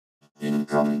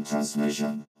Incoming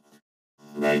transmission.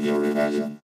 Radio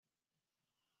Rebellion.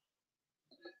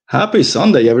 Happy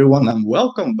Sunday, everyone, and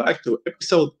welcome back to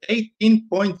episode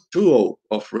 18.20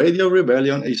 of Radio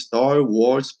Rebellion, a Star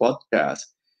Wars podcast.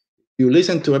 You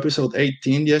listened to episode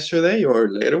 18 yesterday or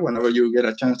later, whenever you get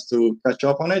a chance to catch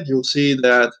up on it, you'll see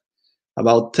that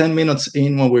about 10 minutes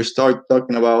in, when we start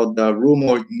talking about the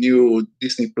rumored new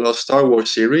Disney Plus Star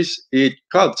Wars series, it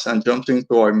cuts and jumps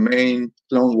into our main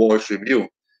Clone Wars review.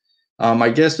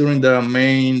 I guess during the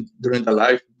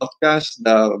live broadcast,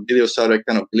 the video started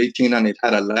kind of glitching and it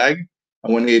had a lag.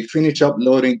 And when it finished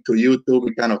uploading to YouTube,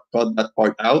 we kind of cut that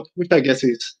part out, which I guess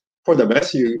is for the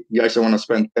best. You guys don't want to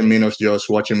spend 10 minutes just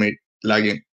watching me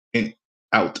lagging in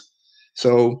out.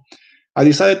 So I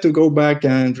decided to go back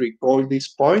and record this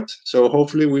part. So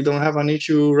hopefully we don't have an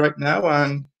issue right now,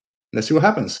 and let's see what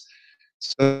happens.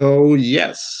 So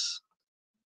yes.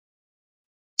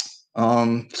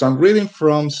 So I'm reading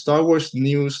from Star Wars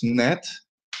News Net,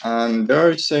 and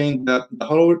they're saying that the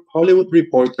Hollywood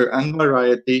Reporter and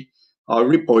Variety are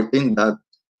reporting that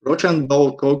Roach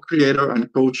Doll co-creator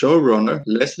and co-showrunner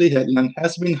Leslye Headland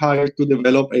has been hired to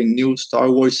develop a new Star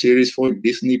Wars series for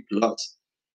Disney Plus.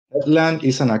 Headland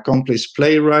is an accomplished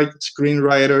playwright,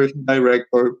 screenwriter,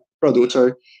 director,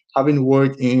 producer, having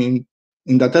worked in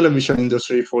the television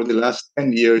industry for the last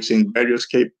 10 years in various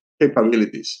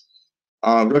capabilities.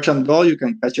 Russian Doll, you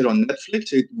can catch it on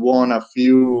Netflix. It won a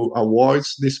few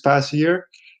awards this past year.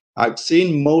 I've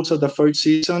seen most of the first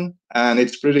season, and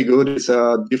it's pretty good. It's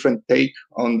a different take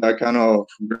on that kind of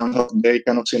Groundhog Day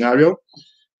kind of scenario.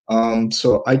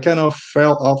 So I kind of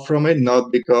fell off from it,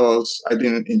 not because I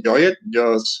didn't enjoy it.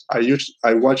 Just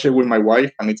I watch it with my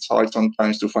wife, and it's hard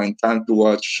sometimes to find time to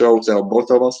watch shows that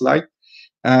both of us like.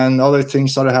 And other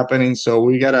things started happening, so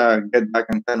we gotta get back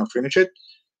and kind of finish it.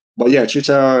 But yeah, she's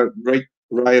a great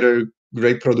writer,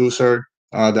 great producer.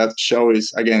 That show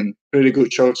is, again, pretty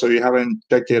good show. So if you haven't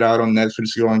checked it out on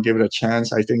Netflix, go and give it a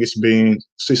chance. I think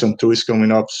season 2 is coming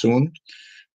up soon.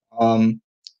 And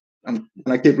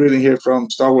I keep reading here from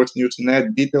Star Wars News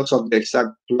Net. Details of the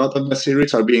exact plot of the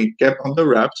series are being kept under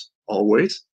wraps,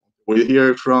 always. We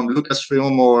hear from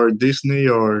Lucasfilm or Disney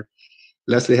or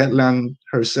Leslye Headland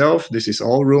herself. This is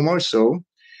all rumors, so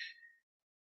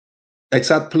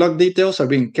exact plot details are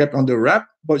being kept under wrap,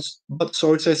 but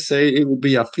sources say it will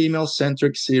be a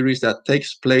female-centric series that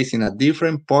takes place in a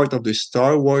different part of the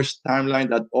Star Wars timeline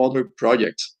than other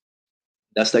projects.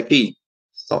 That's the key.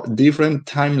 So different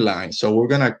timeline. So we're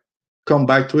gonna come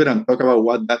back to it and talk about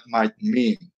what that might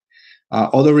mean.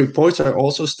 Other reports are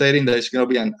also stating that it's going to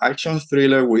be an action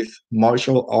thriller with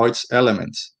martial arts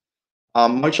elements.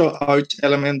 Martial arts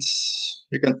elements,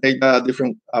 you can take that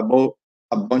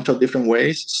a bunch of different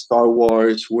ways. Star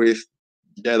Wars with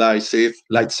Jedi, Sith,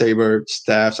 lightsaber,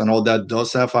 staffs, and all that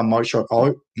does have a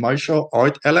martial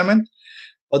art element,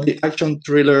 but the action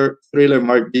thriller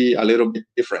might be a little bit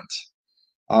different.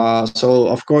 So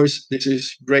of course, this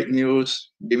is great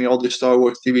news. Give me all the Star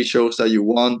Wars TV shows that you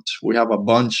want. We have a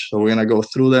bunch, so we're gonna go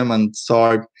through them and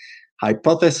start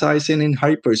hypothesizing in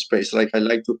hyperspace, like I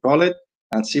like to call it,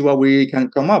 and see what we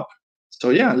can come up. So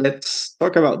yeah, let's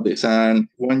talk about this. And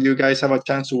when you guys have a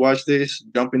chance to watch this,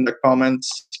 jump in the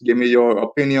comments, give me your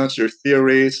opinions, your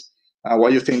theories,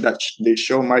 what you think that the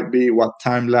show might be, what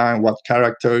timeline, what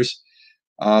characters.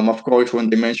 Of course,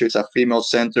 when they mention it's a female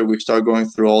center, we start going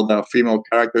through all the female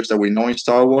characters that we know in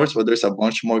Star Wars, but there's a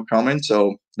bunch more coming,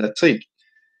 so let's see.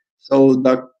 So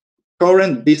the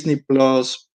current Disney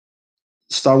Plus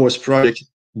Star Wars projects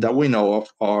that we know of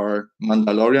are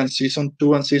Mandalorian Season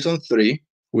 2 and Season 3,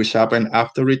 which happened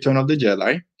after Return of the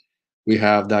Jedi. We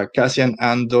have the Cassian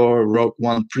Andor Rogue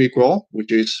One prequel, which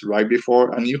is right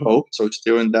before A New Hope, so it's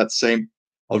still in that same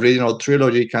original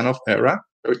trilogy kind of era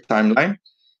or timeline.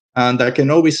 And the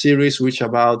Kenobi series, which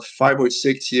about 5 or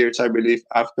 6 years, I believe,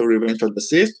 after Revenge of the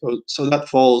Sith. So that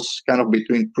falls kind of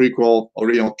between prequel,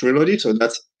 original trilogy. So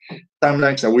that's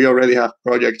timelines that we already have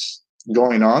projects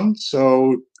going on.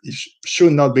 So it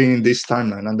should not be in this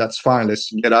timeline, and that's fine.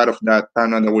 Let's get out of that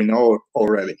timeline that we know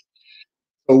already.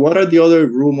 So what are the other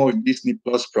rumored Disney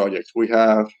Plus projects? We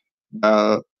have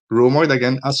rumored,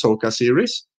 again, Ahsoka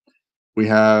series. We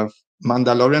have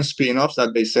Mandalorian spin-offs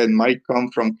that they said might come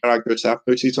from characters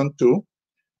after season 2.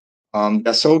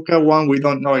 The Ahsoka one, we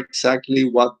don't know exactly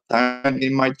what timeline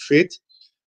it might fit.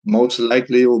 Most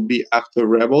likely it will be after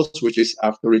Rebels, which is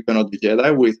after Return of the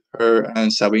Jedi, with her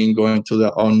and Sabine going to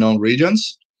the unknown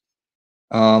regions.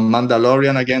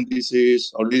 Mandalorian, again, this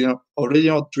is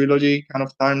original trilogy kind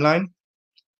of timeline.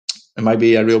 It might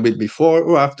be a little bit before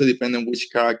or after, depending on which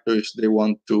characters they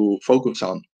want to focus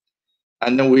on.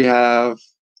 And then we have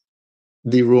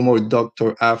the rumored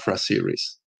Dr. Aphra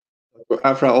series.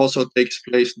 Afra also takes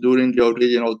place during the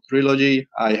original trilogy.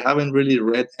 I haven't really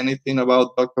read anything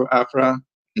about Dr. Afra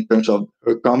in terms of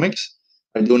her comics.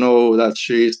 I do know that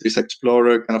she's this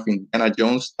explorer, kind of Indiana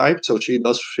Jones type, so she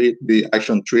does fit the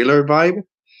action thriller vibe.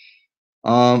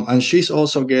 And she's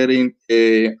also getting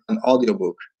an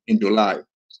audiobook in July,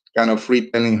 kind of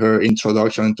retelling her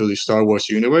introduction to the Star Wars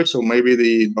universe. So maybe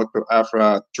the Dr.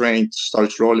 Afra train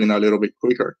starts rolling a little bit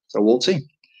quicker. So we'll see.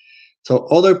 So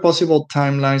other possible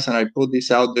timelines, and I put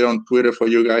this out there on Twitter for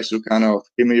you guys to kind of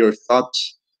give me your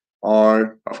thoughts,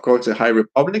 are of course the High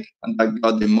Republic, and that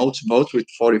got the most votes with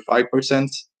 45%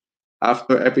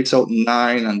 after episode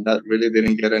 9, and that really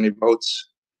didn't get any votes.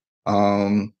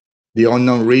 Um, the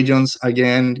Unknown Regions,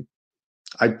 again,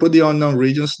 I put the Unknown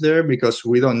Regions there because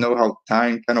we don't know how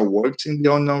time kind of works in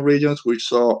the Unknown Regions. We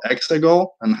saw X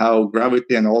ago and how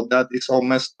gravity and all that is all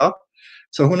messed up.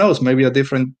 So who knows? Maybe a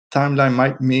different timeline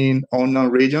might mean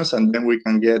Unknown Regions, and then we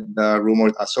can get the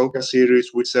rumored Ahsoka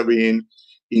series with Sabine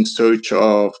in search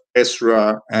of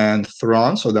Ezra and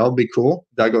Thrawn. So that'll be cool.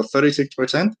 That got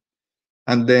 36%.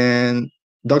 And then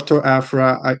Dr.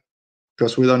 Afra,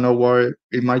 because we don't know where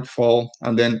it might fall,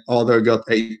 and then other got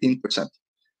 18%.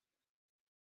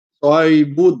 So I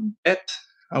would bet,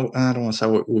 I don't want to say I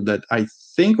would bet, I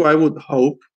think, or I would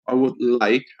hope, I would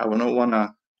like, I would not want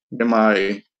to get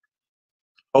my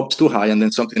hopes too high and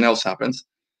then something else happens,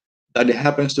 that it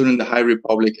happens during the High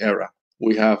Republic era.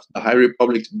 We have the High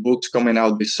Republic books coming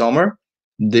out this summer.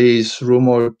 This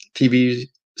rumored TV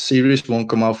series won't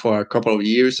come out for a couple of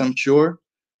years, I'm sure.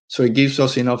 So it gives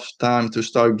us enough time to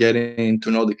start getting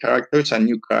to know the characters and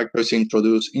new characters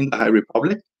introduced in the High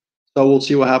Republic. So we'll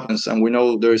see what happens. And we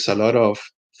know there's a lot of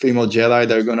female Jedi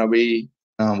that are going to be.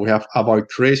 We have Abar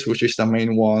Chris, which is the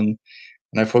main one.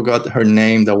 And I forgot her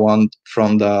name, the one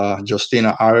from the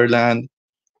Justina Ireland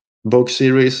book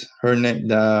series. Her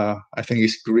name, I think,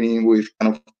 is green with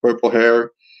kind of purple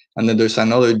hair. And then there's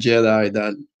another Jedi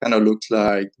that kind of looks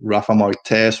like Rafa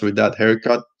Marquez with that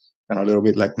haircut, kind of a little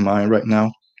bit like mine right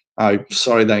now. I'm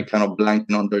sorry that I kind of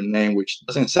blanking on their name, which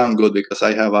doesn't sound good because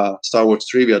I have a Star Wars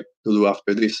trivia to do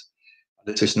after this.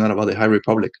 This is not about the High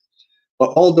Republic. But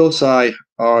all those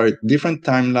are different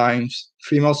timelines,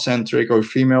 female centric or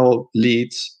female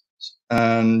leads.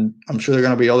 And I'm sure there are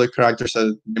going to be other characters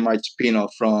that they might spin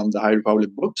off from the High Republic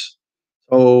books.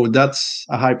 So that's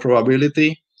a high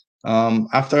probability.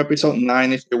 After episode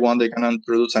 9, if they want, they can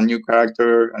introduce a new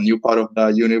character, a new part of the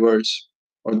universe,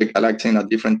 or the galaxy in a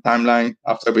different timeline.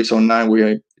 After episode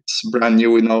 9, it's brand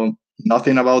new. We know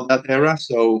nothing about that era,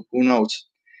 so who knows?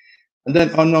 And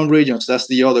then Unknown Regions, that's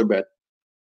the other bet.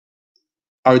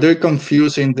 Are they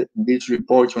confusing these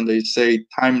reports when they say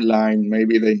timeline?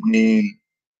 Maybe they mean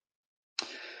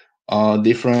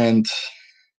different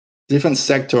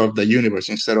sector of the universe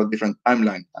instead of different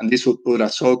timeline. And this would put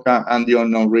Ahsoka and the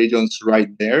Unknown Regions right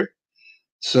there.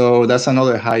 So that's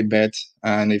another high bet.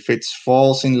 And if it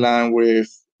falls in line with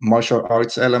martial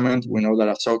arts element, we know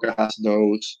that Ahsoka has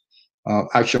those.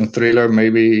 Action thriller,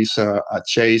 maybe it's a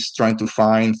chase trying to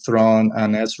find Thrawn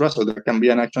and Ezra, so there can be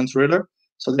an action thriller.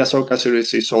 So the Ahsoka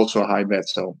series is also a high bet.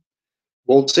 So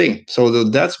we'll see. So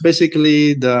that's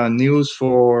basically the news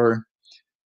for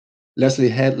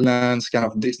Leslye Headland's kind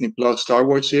of Disney Plus Star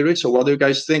Wars series. So what do you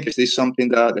guys think? Is this something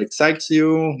that excites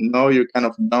you? No, you're kind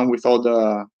of done with all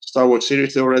the Star Wars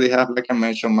series they already have. Like I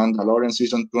mentioned, Mandalorian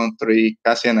season 2 and 3,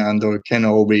 Cassian Andor,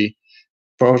 Kenobi,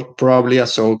 probably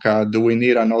Ahsoka. Do we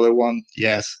need another one?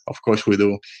 Yes, of course we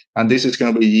do. And this is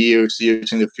going to be years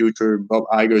in the future. Bob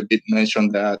Iger did mention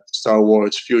that Star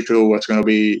Wars future was going to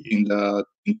be in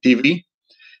TV,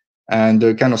 and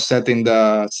they're kind of setting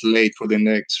the slate for the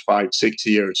next 5-6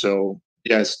 years. So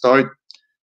yeah, start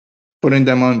putting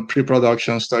them on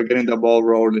pre-production, start getting the ball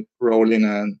rolling,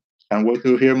 and can't wait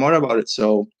to hear more about it.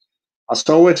 So as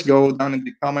always, go down in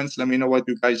the comments. Let me know what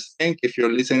you guys think. If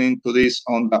you're listening to this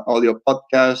on the audio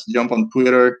podcast, jump on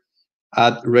Twitter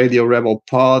at Radio Rebel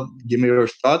Pod. Give me your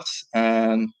thoughts.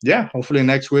 And yeah, hopefully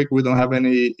next week we don't have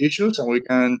any issues and we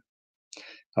can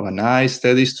have a nice,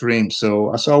 steady stream.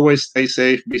 So as always, stay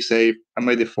safe, be safe, and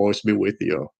may the force be with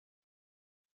you.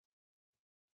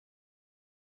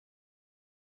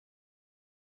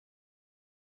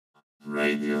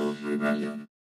 Radio Rebellion.